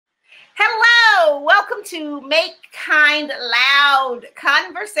welcome to Make Kind Loud,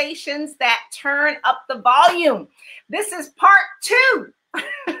 conversations that turn up the volume. This is part 2,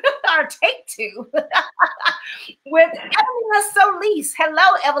 or take 2, with Evelina Solís.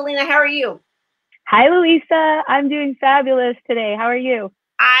 Hello, Evelina. How are you? Hi, Louisa. I'm doing fabulous today. How are you?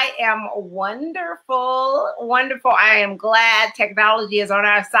 I am wonderful, wonderful. I am glad technology is on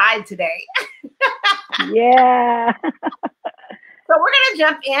our side today. Yeah. So we're going to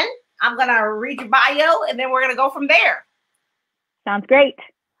jump in. I'm going to read your bio, and then we're going to go from there. Sounds great.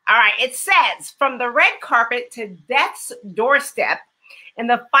 All right. It says, from the red carpet to death's doorstep, in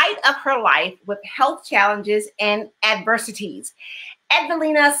the fight of her life with health challenges and adversities,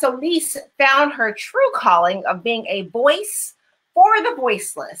 Evelina Solís found her true calling of being a voice for the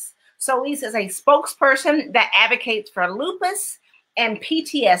voiceless. Solís is a spokesperson that advocates for lupus and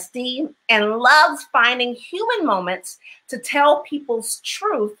PTSD and loves finding human moments to tell people's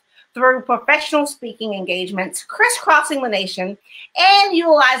truth through professional speaking engagements, crisscrossing the nation, and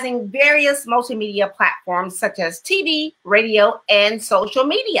utilizing various multimedia platforms such as TV, radio, and social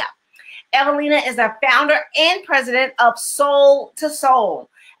media. Evelina is a founder and president of Soul to Soul,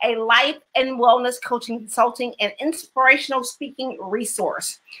 a life and wellness coaching, consulting, and inspirational speaking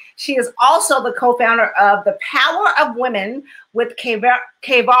resource. She is also the co-founder of The Power of Women with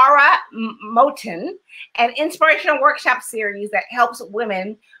Quevarra Moten, an inspirational workshop series that helps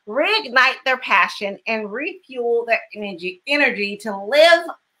women reignite their passion and refuel their energy to live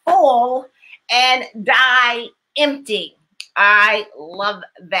full and die empty. I love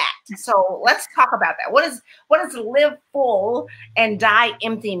that. So let's talk about that. What does live full and die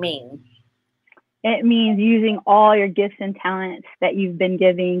empty mean? It means using all your gifts and talents that you've been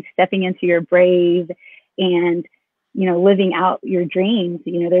giving, stepping into your brave, and living out your dreams.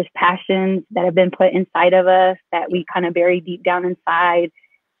 There's passions that have been put inside of us that we kind of bury deep down inside.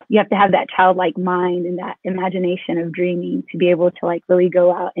 You have to have that childlike mind and that imagination of dreaming to be able to really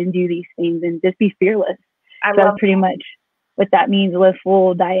go out and do these things and just be fearless. So that's pretty much what that means. Live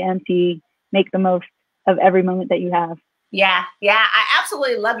full, die empty, make the most of every moment that you have. Yeah. I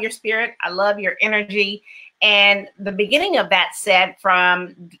absolutely love your spirit. I love your energy. And the beginning of that said,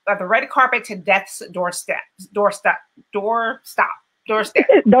 from the red carpet to death's doorstep. Doorstep. Yes.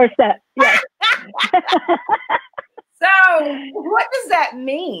 So what does that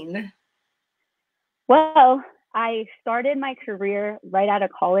mean? Well, I started my career right out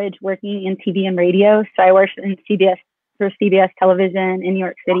of college working in TV and radio. So I worked in CBS television in New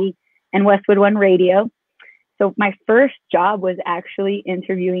York City and Westwood One Radio. So my first job was actually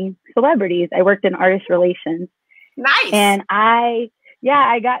interviewing celebrities. I worked in artist relations. Nice. And I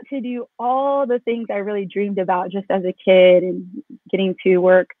got to do all the things I really dreamed about just as a kid, and getting to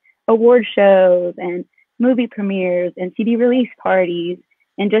work award shows and movie premieres and CD release parties,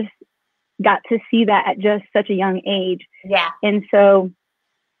 and just got to see that at just such a young age. Yeah. And so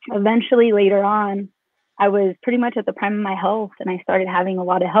eventually later on, I was pretty much at the prime of my health, and I started having a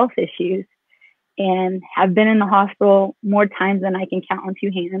lot of health issues, and have been in the hospital more times than I can count on 2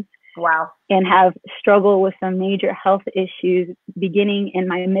 hands. Wow. And have struggled with some major health issues beginning in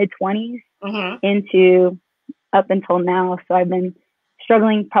my mid-20s into up until now. So I've been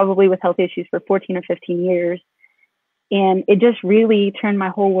struggling probably with health issues for 14 or 15 years. And it just really turned my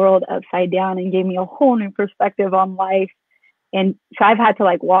whole world upside down and gave me a whole new perspective on life. And so I've had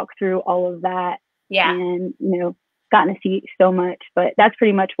to walk through all of that. Yeah. And, gotten to see so much. But that's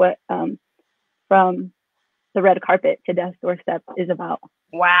pretty much what from the red carpet to death's doorstep is about.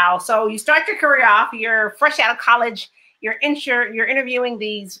 Wow. So you start your career off, you're fresh out of college, you're interviewing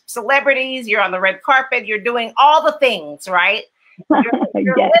these celebrities, you're on the red carpet, you're doing all the things, right?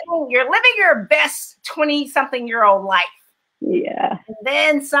 You're Yes. living your best 20-something-year-old life. Yeah. And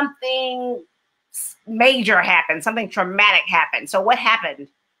then something major happened, something traumatic happened. So what happened?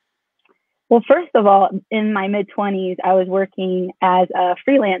 Well, first of all, in my mid-20s, I was working as a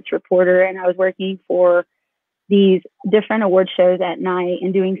freelance reporter, and I was working for these different award shows at night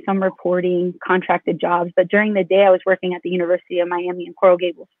and doing some reporting, contracted jobs. But during the day, I was working at the University of Miami in Coral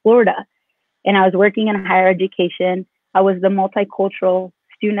Gables, Florida. And I was working in higher education. I was the multicultural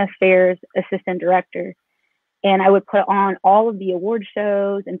student affairs assistant director. And I would put on all of the award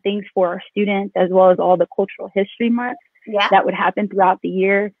shows and things for our students, as well as all the cultural history months that would happen throughout the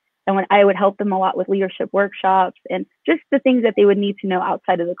year. And when I would help them a lot with leadership workshops and just the things that they would need to know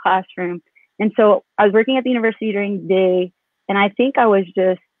outside of the classroom. And so I was working at the university during the day, and I think I was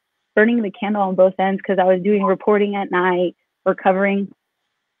just burning the candle on both ends, because I was doing reporting at night or covering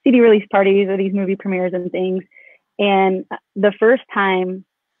CD release parties or these movie premieres and things. And the first time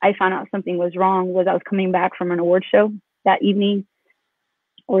I found out something was wrong was I was coming back from an award show that evening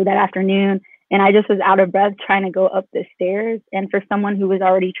or that afternoon, And I just was out of breath trying to go up the stairs. And for someone who was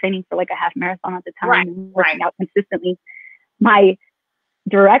already training for like a half marathon at the time and working out consistently, my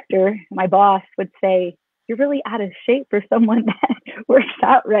director, my boss, would say, "You're really out of shape for someone that works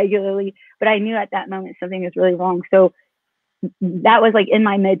out regularly." But I knew at that moment something was really wrong. So that was like in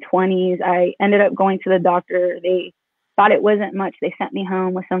my mid-20s. I ended up going to the doctor. They thought it wasn't much. They sent me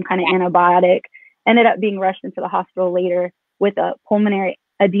home with some kind of antibiotic. Ended up being rushed into the hospital later with a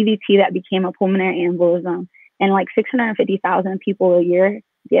DVT that became a pulmonary embolism. And like 650,000 people a year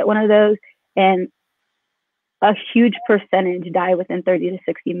get one of those. And a huge percentage die within 30 to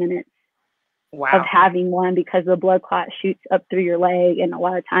 60 minutes of having one, because the blood clot shoots up through your leg and a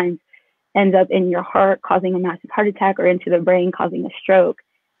lot of times ends up in your heart, causing a massive heart attack, or into the brain, causing a stroke.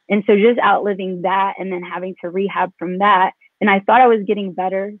 And so just outliving that and then having to rehab from that. And I thought I was getting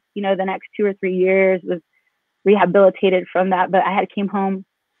better, you know, the next 2 or 3 years, was rehabilitated from that. But I had came home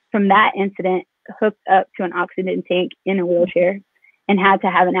from that incident hooked up to an oxygen tank in a wheelchair and had to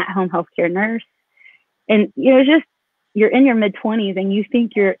have an at-home healthcare nurse. And, you know, just, you're in your mid-20s and you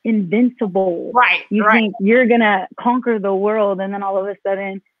think you're invincible. You think you're going to conquer the world. And then all of a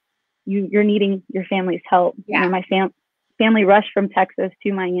sudden you're needing your family's help. You know, my family rushed from Texas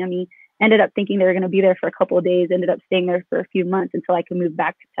to Miami, ended up thinking they were going to be there for a couple of days, ended up staying there for a few months until I could move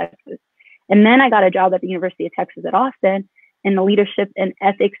back to Texas. And then I got a job at the University of Texas at Austin in the Leadership and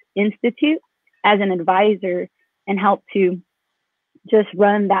Ethics Institute as an advisor, and helped to just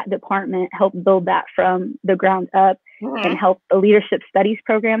run that department, help build that from the ground up, and help the leadership studies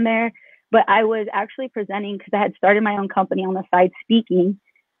program there. But I was actually presenting, because I had started my own company on the side speaking.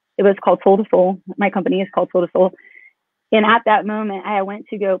 It was called Soul to Soul. My company is called Soul to Soul. And at that moment, I went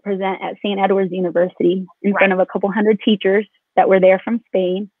to go present at St. Edward's University in front of a couple hundred teachers that were there from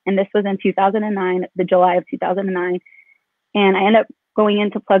Spain. And this was in 2009, the July of 2009. And I ended up going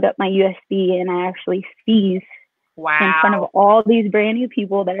in to plug up my USB, and I actually sneezed in front of all these brand new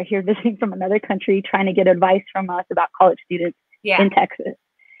people that are here visiting from another country, trying to get advice from us about college students in Texas.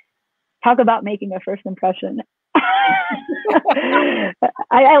 Talk about making a first impression.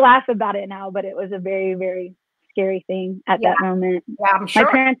 I laugh about it now, but it was a very, very scary thing at that moment. I'm sure.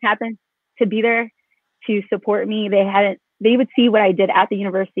 My parents happened to be there to support me. They would see what I did at the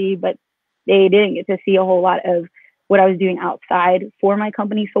university, but they didn't get to see a whole lot of what I was doing outside for my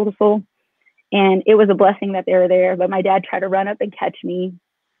company, Soul to Soul. And it was a blessing that they were there. But my dad tried to run up and catch me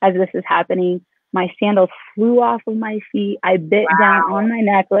as this is happening. My sandals flew off of my feet. I bit down on my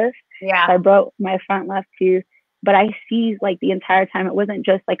necklace. I broke my front left tooth. But I seized like the entire time. It wasn't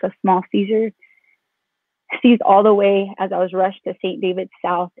just like a small seizure. I seized all the way as I was rushed to St. David's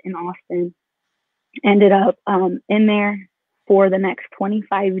South in Austin. Ended up in there for the next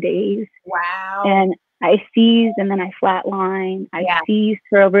 25 days. And I seized and then I flatlined. I seized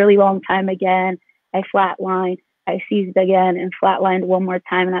for a really long time again. I flatlined. I seized again and flatlined one more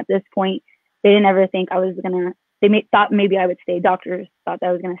time. And at this point, they didn't ever think I was going to, thought maybe I would stay. Doctors thought that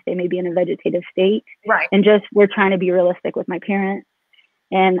I was going to stay maybe in a vegetative state. And just, we're trying to be realistic with my parents.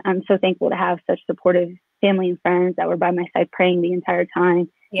 And I'm so thankful to have such supportive family and friends that were by my side praying the entire time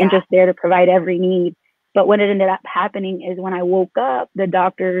and just there to provide every need. But what ended up happening is when I woke up, the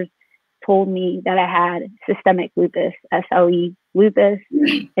doctors told me that I had systemic lupus, SLE lupus,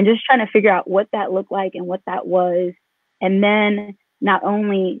 and just trying to figure out what that looked like and what that was. And then not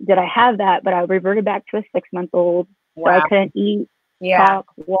only did I have that, but I reverted back to a 6-month-old. So I couldn't eat, talk,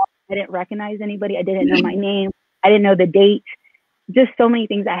 walk. I didn't recognize anybody. I didn't know my name. I didn't know the date. Just so many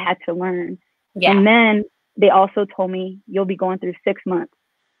things I had to learn. And then they also told me, you'll be going through 6 months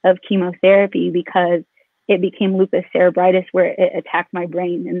of chemotherapy because it became lupus cerebritis, where it attacked my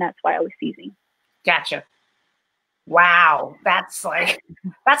brain, and that's why I was seizing. Gotcha. Wow. That's a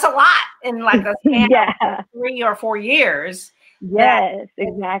lot in like a span of 3 or 4 years. Yes,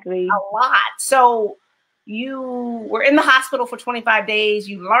 exactly. A lot. So you were in the hospital for 25 days.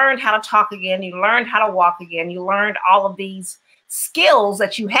 You learned how to talk again. You learned how to walk again. You learned all of these skills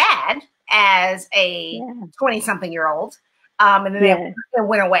that you had as a 20-something-year-old. And then they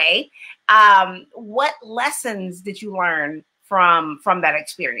went away. What lessons did you learn from that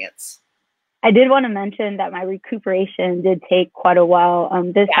experience? I did want to mention that my recuperation did take quite a while.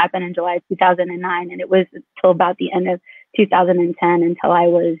 This happened in July of 2009, and it was until about the end of 2010 until I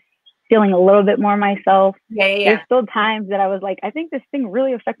was feeling a little bit more myself. There's still times that I was like, I think this thing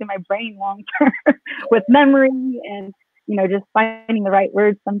really affected my brain long term with memory and, you know, just finding the right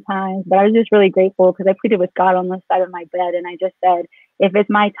words sometimes. But I was just really grateful because I pleaded with God on the side of my bed, and I just said, if it's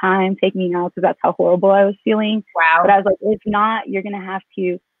my time, take me now, because that's how horrible I was feeling. But I was like, if not, you're going to have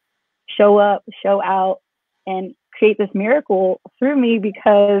to show up, show out, and create this miracle through me,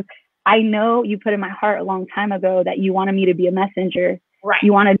 because I know you put in my heart a long time ago that you wanted me to be a messenger. Right.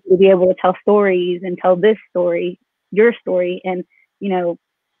 You wanted me to be able to tell stories and tell this story, your story, and, you know,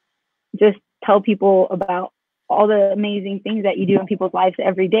 just tell people about all the amazing things that you do in people's lives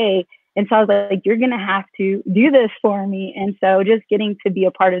every day. And so I was like, you're going to have to do this for me. And so just getting to be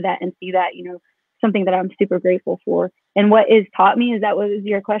a part of that and see that, you know, something that I'm super grateful for. And what is taught me, is that what was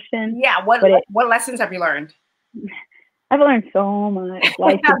your question? Yeah. What lessons have you learned? I've learned so much.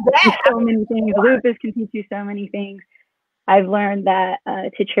 Life can teach you so many things. Lupus can teach you so many things. I've learned that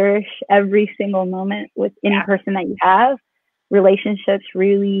to cherish every single moment with any person that you have. Relationships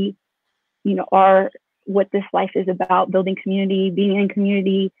really, you know, are what this life is about. Building community, being in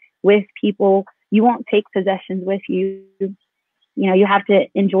community with people. You won't take possessions with you. You know, you have to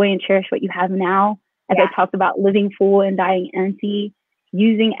enjoy and cherish what you have now. As I talked about, living full and dying empty,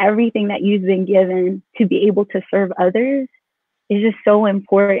 using everything that you've been given to be able to serve others is just so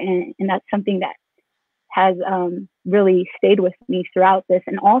important. And that's something that has really stayed with me throughout this.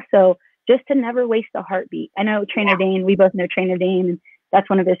 And also just to never waste a heartbeat. I know Trainer Dane, we both know Trainer Dane, and that's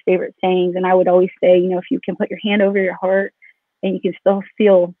one of his favorite sayings. And I would always say, you know, if you can put your hand over your heart and you can still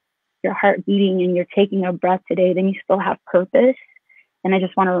feel your heart beating and you're taking a breath today, then you still have purpose. And I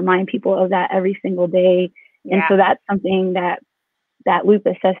just want to remind people of that every single day. And so that's something that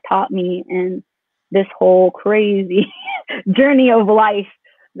lupus has taught me, and this whole crazy journey of life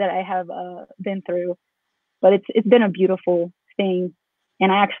that I have been through. But it's been a beautiful thing.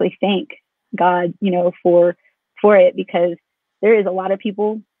 And I actually thank God, you know, for it, because there is a lot of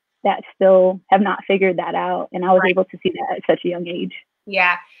people that still have not figured that out. And I was able to see that at such a young age.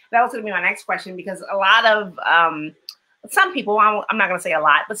 Yeah, that was going to be my next question, because a lot of some people, I'm not going to say a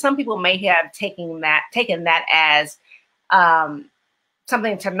lot, but some people may have taken that as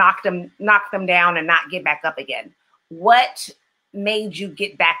something to knock them down and not get back up again. What made you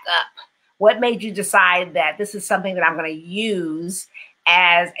get back up? What made you decide that this is something that I'm going to use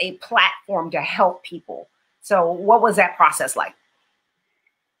as a platform to help people? So what was that process like?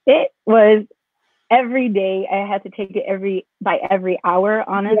 It was every day. I had to take it every hour,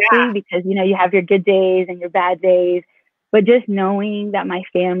 honestly, because, you know, you have your good days and your bad days, but just knowing that my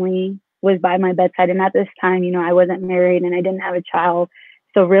family was by my bedside. And at this time, you know, I wasn't married and I didn't have a child.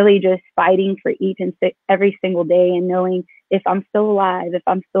 So really just fighting for each and every single day, and knowing if I'm still alive, if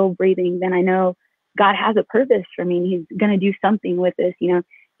I'm still breathing, then I know God has a purpose for me. And he's going to do something with this. You know,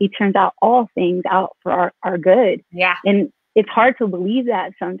 he turns out all things out for our good. Yeah. And it's hard to believe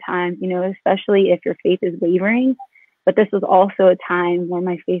that sometimes, you know, especially if your faith is wavering. But this was also a time where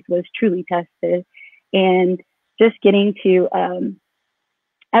my faith was truly tested. And just getting to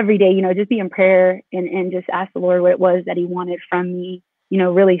every day, you know, just be in prayer and just ask the Lord what it was that he wanted from me, you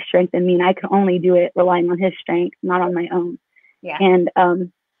know, really strengthen me. And I could only do it relying on his strength, not on my own. Yeah. And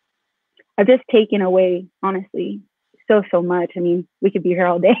I've just taken away, honestly, so much. I mean, we could be here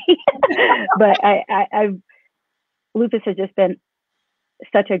all day, but I've lupus has just been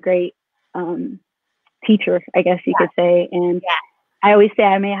such a great teacher, I guess you could say. And I always say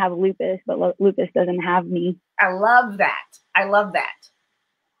I may have lupus, but lupus doesn't have me. I love that. I love that.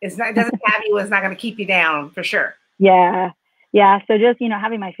 It doesn't have you. It's not going to keep you down, for sure. Yeah. Yeah. So just, you know,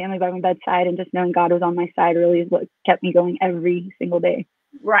 having my family by my bedside and just knowing God was on my side really is what kept me going every single day.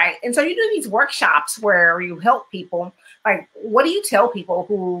 Right. And so you do these workshops where you help people. Like, what do you tell people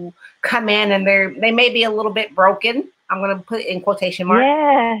who come in and they may be a little bit broken? I'm going to put it in quotation marks.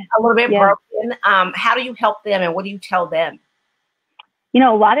 Yeah. A little bit broken. How do you help them, and what do you tell them? You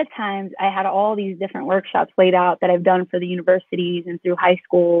know, a lot of times I had all these different workshops laid out that I've done for the universities and through high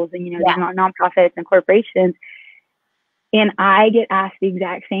schools and, you know, nonprofits and corporations. And I get asked the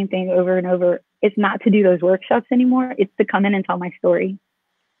exact same thing over and over. It's not to do those workshops anymore. It's to come in and tell my story.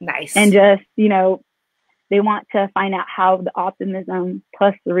 Nice. And just, you know, they want to find out how the optimism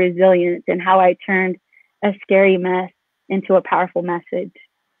plus the resilience and how I turned a scary mess into a powerful message.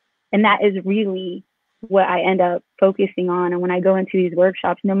 And that is really what I end up focusing on. And when I go into these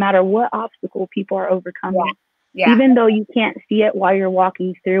workshops, no matter what obstacle people are overcoming, even though you can't see it while you're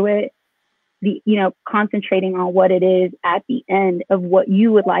walking through it, you know, concentrating on what it is at the end of what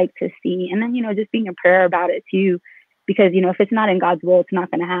you would like to see. And then, you know, just being in prayer about it too, because, you know, if it's not in God's will, it's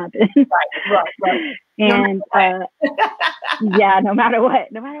not going to happen. Right. And no matter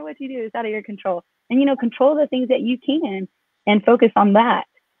what you do, it's out of your control. And, you know, control the things that you can and focus on that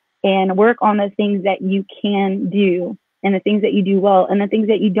and work on the things that you can do and the things that you do well, and the things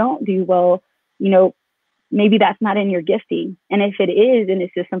that you don't do well, you know, maybe that's not in your gifting. And if it is, and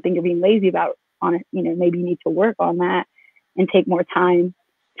it's just something you're being lazy about on it, you know, maybe you need to work on that and take more time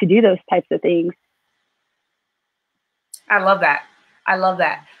to do those types of things. I love that. I love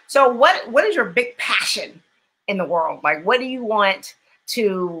that. So what is your big passion in the world? Like, what do you want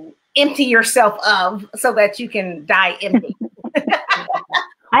to empty yourself of so that you can die empty?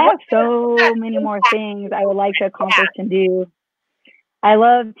 I have so many more things I would like to accomplish and do. I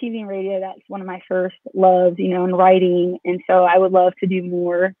love TV and radio. That's one of my first loves, you know, and writing. And so I would love to do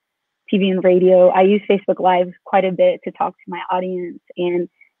more TV and radio. I use Facebook Live quite a bit to talk to my audience. And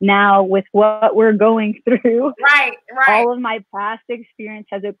now with what we're going through, right. all of my past experience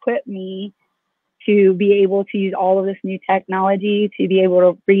has equipped me to be able to use all of this new technology to be able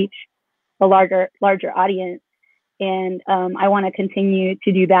to reach a larger audience. And I want to continue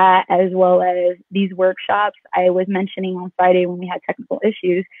to do that, as well as these workshops. I was mentioning on Friday when we had technical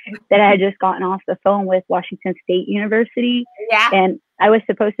issues that I had just gotten off the phone with Washington State University. Yeah. And I was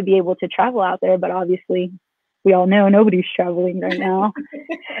supposed to be able to travel out there, but obviously we all know nobody's traveling right now.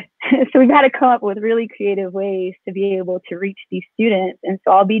 So we've had to come up with really creative ways to be able to reach these students. And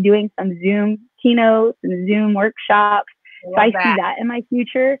so I'll be doing some Zoom keynotes and Zoom workshops. So I see that in my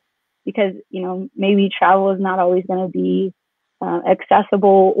future. Because, you know, maybe travel is not always going to be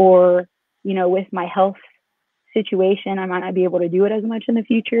accessible, or, you know, with my health situation, I might not be able to do it as much in the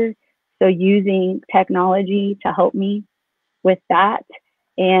future. So using technology to help me with that,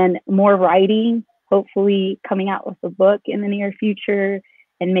 and more writing, hopefully coming out with a book in the near future,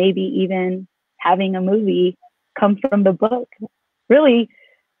 and maybe even having a movie come from the book. Really,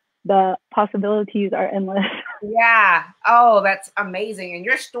 the possibilities are endless. Yeah. Oh, that's amazing. And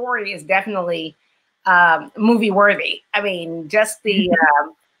your story is definitely movie worthy. I mean, just the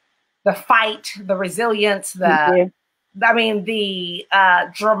fight, the resilience, the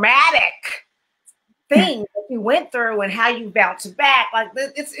dramatic thing that you went through and how you bounced back. Like,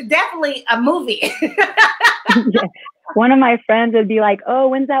 it's definitely a movie. Yeah. One of my friends would be like, "Oh,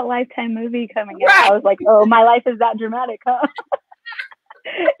 when's that Lifetime movie coming out?" Right. I was like, "Oh, my life is that dramatic, huh?"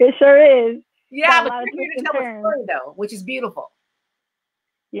 It sure is. Yeah, but you're here to tell a story, though, which is beautiful.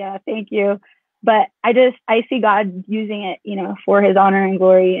 Yeah, thank you. But I see God using it, you know, for his honor and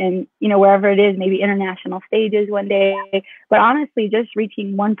glory, and, you know, wherever it is, maybe international stages one day. But honestly, just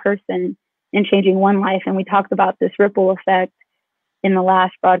reaching one person and changing one life. And we talked about this ripple effect in the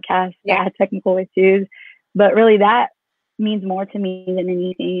last broadcast that had technical issues. But really, that means more to me than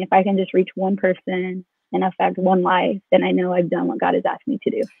anything. If I can just reach one person and affect one life, then I know I've done what God has asked me to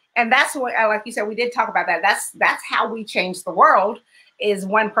do. And that's what, like you said, we did talk about that. That's how we change the world, is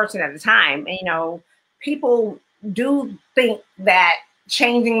one person at a time. And, you know, people do think that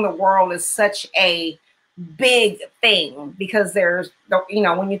changing the world is such a big thing because there's, you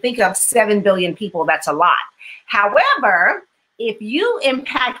know, when you think of 7 billion people, that's a lot. However, if you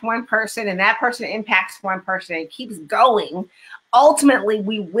impact one person and that person impacts one person and keeps going, ultimately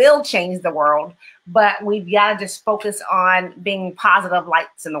we will change the world, but we've got to just focus on being positive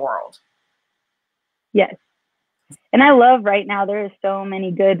lights in the world. Yes. And I love right now, there is so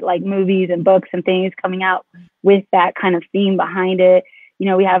many good like movies and books and things coming out with that kind of theme behind it. You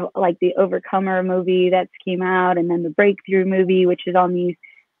know, we have like the Overcomer movie that's came out, and then the Breakthrough movie, which is on these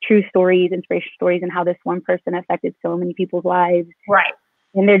true stories, inspirational stories, and how this one person affected so many people's lives. Right.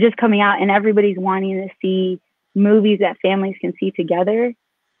 And they're just coming out, and everybody's wanting to see movies that families can see together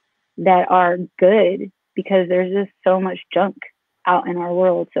that are good, because there's just so much junk out in our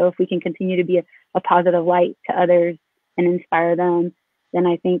world. So if we can continue to be a positive light to others and inspire them, then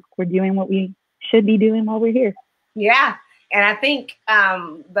I think we're doing what we should be doing while we're here. Yeah. And I think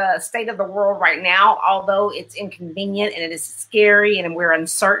the state of the world right now, although it's inconvenient and it is scary and we're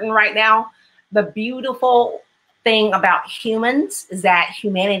uncertain right now, the beautiful thing about humans is that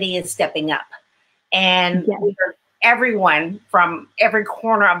humanity is stepping up. And everyone from every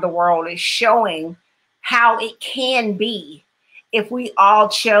corner of the world is showing how it can be if we all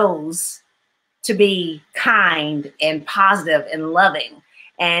chose to be kind and positive and loving.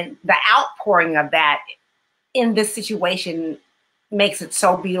 And the outpouring of that in this situation makes it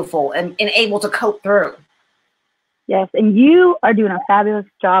so beautiful and able to cope through. Yes, and you are doing a fabulous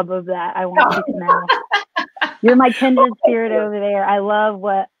job of that. I want you to know. You're my kindred spirit over there. I love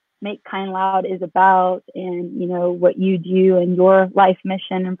what Make Kind Loud is about, and, you know, what you do and your life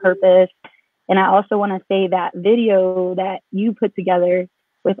mission and purpose. And I also want to say that video that you put together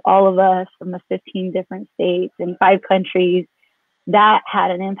with all of us from the 15 different states and 5 countries, that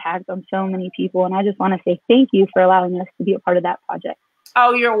had an impact on so many people. And I just want to say thank you for allowing us to be a part of that project.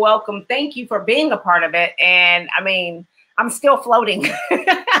 Oh, you're welcome. Thank you for being a part of it. And I mean, I'm still floating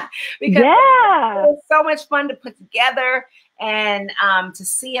because it was so much fun to put together, and to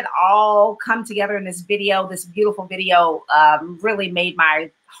see it all come together in this video, this beautiful video, really made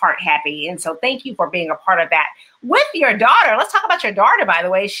my heart happy. And so thank you for being a part of that. with your daughter. Let's talk about your daughter, by the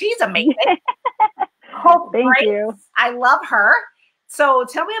way. She's amazing. Hope Thank you. I love her. So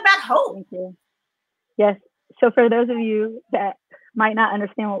tell me about Hope. Thank you. Yes. So for those of you that might not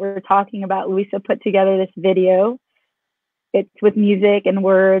understand what we're talking about, Louisa put together this video. It's with music and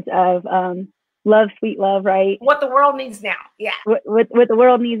words of love, sweet love, right? What the world needs now. Yeah. What the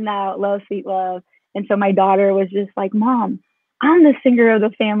world needs now, love, sweet love. And so my daughter was just like, Mom, I'm the singer of the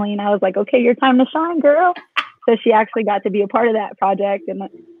family. And I was like, okay, your time to shine, girl. So she actually got to be a part of that project. And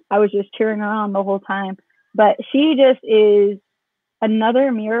I was just cheering her on the whole time. But she just is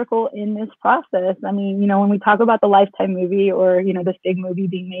another miracle in this process. I mean, you know, when we talk about the Lifetime movie or, you know, this big movie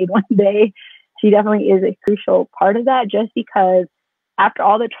being made one day, she definitely is a crucial part of that, just because after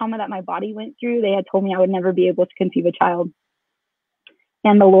all the trauma that my body went through, they had told me I would never be able to conceive a child.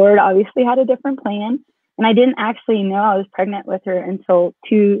 And the Lord obviously had a different plan. And I didn't actually know I was pregnant with her until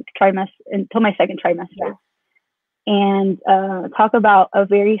my second trimester. Yeah. And talk about a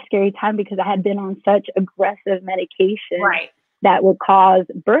very scary time, because I had been on such aggressive medication that would cause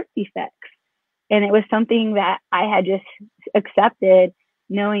birth defects. And it was something that I had just accepted,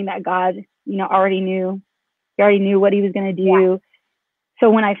 knowing that God, you know, already knew what he was going to do. Yeah. So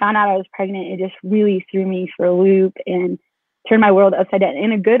when I found out I was pregnant, it just really threw me for a loop and turned my world upside down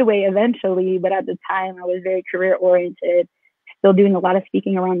in a good way eventually. But at the time I was very career oriented, still doing a lot of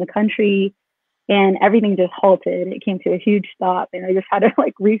speaking around the country, and everything just halted. It came to a huge stop, and I just had to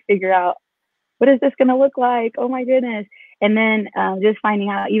like refigure out, what is this going to look like? Oh my goodness. And then just finding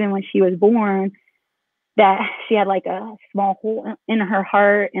out, even when she was born, that she had like a small hole in her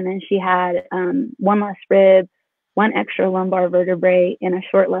heart, and then she had one less rib, one extra lumbar vertebrae, and a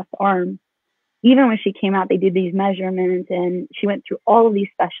short left arm. Even when she came out, they did these measurements, and she went through all of these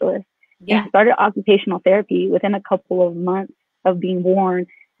specialists and started occupational therapy within a couple of months of being born,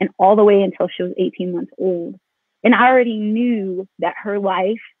 and all the way until she was 18 months old. And I already knew that her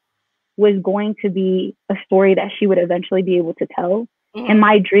life was going to be a story that she would eventually be able to tell. Mm-hmm. And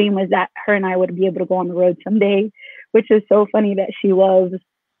my dream was that her and I would be able to go on the road someday, which is so funny that she loves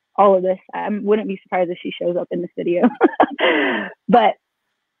all of this. I wouldn't be surprised if she shows up in this video. But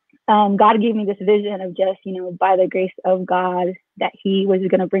God gave me this vision of just, you know, by the grace of God, that he was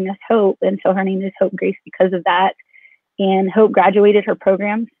going to bring us hope. And so her name is Hope Grace because of that. And Hope graduated her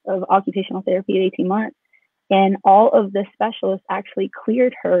programs of occupational therapy at 18 months. And all of the specialists actually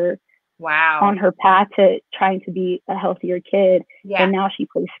cleared her on her path to trying to be a healthier kid. Yeah. And now she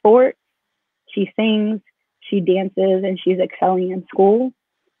plays sports, she sings, she dances, and she's excelling in school.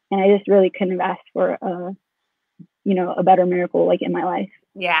 And I just really couldn't have asked for a better miracle like in my life.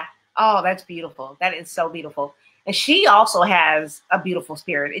 Yeah. Oh, that's beautiful. That is so beautiful. And she also has a beautiful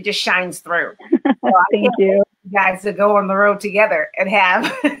spirit. It just shines through. So Thank you. Guys to go on the road together and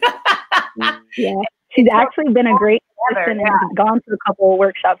have. Yeah. She's actually been a great person and has gone through a couple of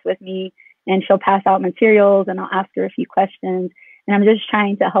workshops with me, and she'll pass out materials and I'll ask her a few questions. And I'm just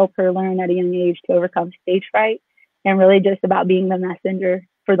trying to help her learn at a young age to overcome stage fright, and really just about being the messenger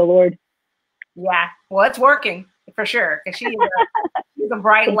for the Lord. Yeah. Well, it's working for sure, because she's a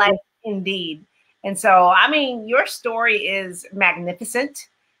bright light indeed. And so, I mean, your story is magnificent.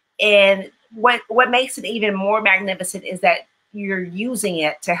 And what makes it even more magnificent is that you're using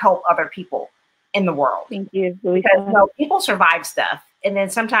it to help other people in the world. Thank you. Because people survive stuff, and then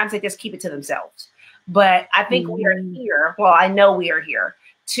sometimes they just keep it to themselves. But I think we are here. Well, I know we are here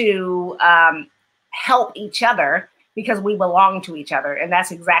to help each other, because we belong to each other. And that's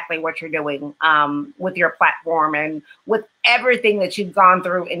exactly what you're doing with your platform and with everything that you've gone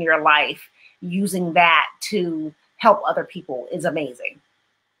through in your life. Using that to help other people is amazing.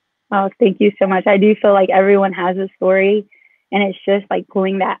 Oh, thank you so much. I do feel like everyone has a story, and it's just like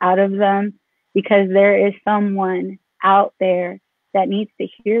pulling that out of them, because there is someone out there that needs to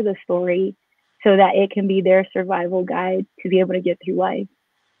hear the story so that it can be their survival guide to be able to get through life.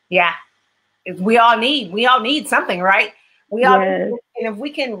 Yeah. We all need something, right? And if we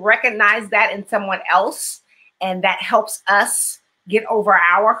can recognize that in someone else, and that helps us get over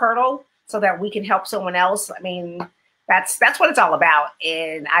our hurdle so that we can help someone else. I mean, that's what it's all about.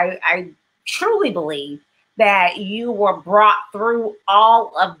 And I truly believe that you were brought through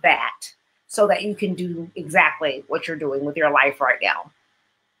all of that so that you can do exactly what you're doing with your life right now.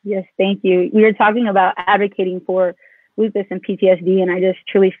 Yes, thank you. We were talking about advocating for lupus and PTSD, and I just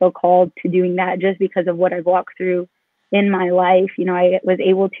truly feel called to doing that just because of what I've walked through in my life. You know, I was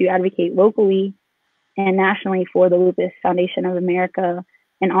able to advocate locally and nationally for the Lupus Foundation of America,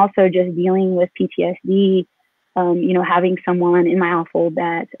 and also just dealing with PTSD, having someone in my household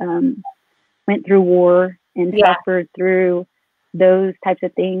that went through war and suffered through those types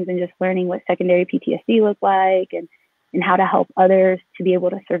of things, and just learning what secondary PTSD look like, and how to help others to be able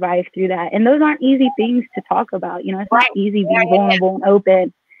to survive through that. And those aren't easy things to talk about. You know, it's not easy being vulnerable and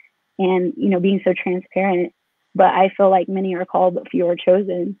open and, you know, being so transparent. But I feel like many are called, but few are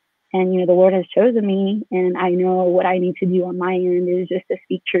chosen. And, you know, the Lord has chosen me, and I know what I need to do on my end is just to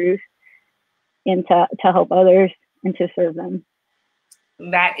speak truth and to help others and to serve them.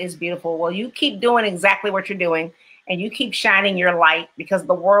 That is beautiful. Well, you keep doing exactly what you're doing, and you keep shining your light, because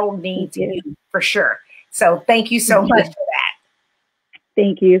the world needs you for sure. So thank you so much for that.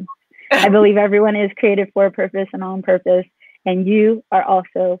 Thank you. I believe everyone is created for a purpose and on purpose, and you are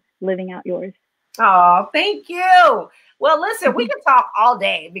also living out yours. Oh, thank you. Well, listen, we can talk all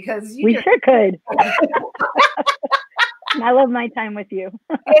day, because we sure could. I love my time with you.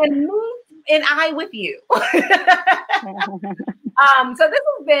 and I with you. So this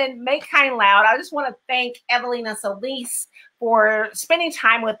has been Make Kind Loud. I just want to thank Evelina Solís for spending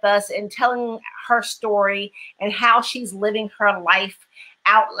time with us and telling her story and how she's living her life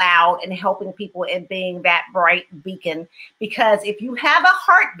out loud and helping people and being that bright beacon. Because if you have a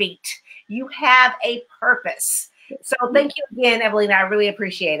heartbeat, you have a purpose. So thank you again, Evelina. I really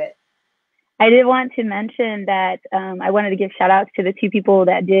appreciate it. I did want to mention that I wanted to give shout outs to the 2 people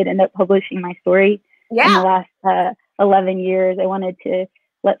that did end up publishing my story in the last 11 years. I wanted to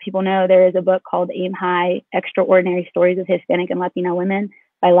let people know there is a book called Aim High, Extraordinary Stories of Hispanic and Latina Women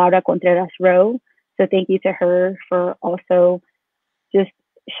by Laura Contreras Rowe. So thank you to her for also just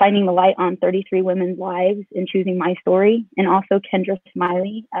shining the light on 33 women's lives and choosing my story. And also Kendra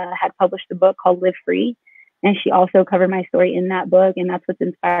Smiley had published a book called Live Free, and she also covered my story in that book. And that's what's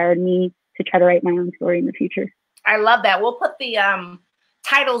inspired me to try to write my own story in the future. I love that. We'll put the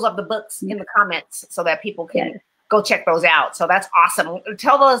titles of the books in the comments so that people can go check those out. So that's awesome.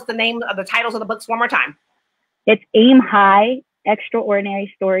 Tell us the name of the titles of the books one more time. It's Aim High,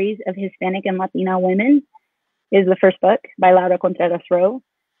 Extraordinary Stories of Hispanic and Latina Women is the first book by Laura Contreras Rowe.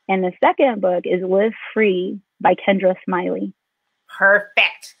 And the second book is Live Free by Kendra Smiley.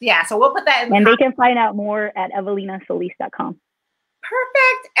 Perfect. Yeah. So we'll put that in. And they can find out more at evelinasolís.com.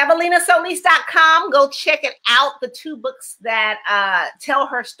 Perfect. EvelinaSolís.com. Go check it out. The 2 books that tell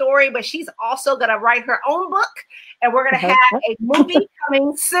her story, but she's also going to write her own book, and we're going to have a movie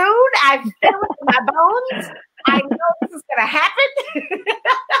coming soon. I feel it in my bones. I know this is going to happen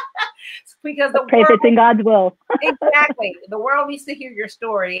because the world, it's in God's will. Exactly. The world needs to hear your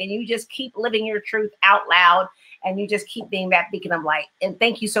story, and you just keep living your truth out loud, and you just keep being that beacon of light. And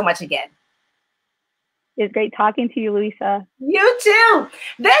thank you so much again. It's great talking to you, Louisa. You too.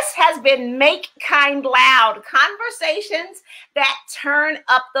 This has been Make Kind Loud, conversations that turn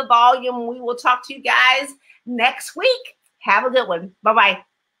up the volume. We will talk to you guys next week. Have a good one. Bye-bye.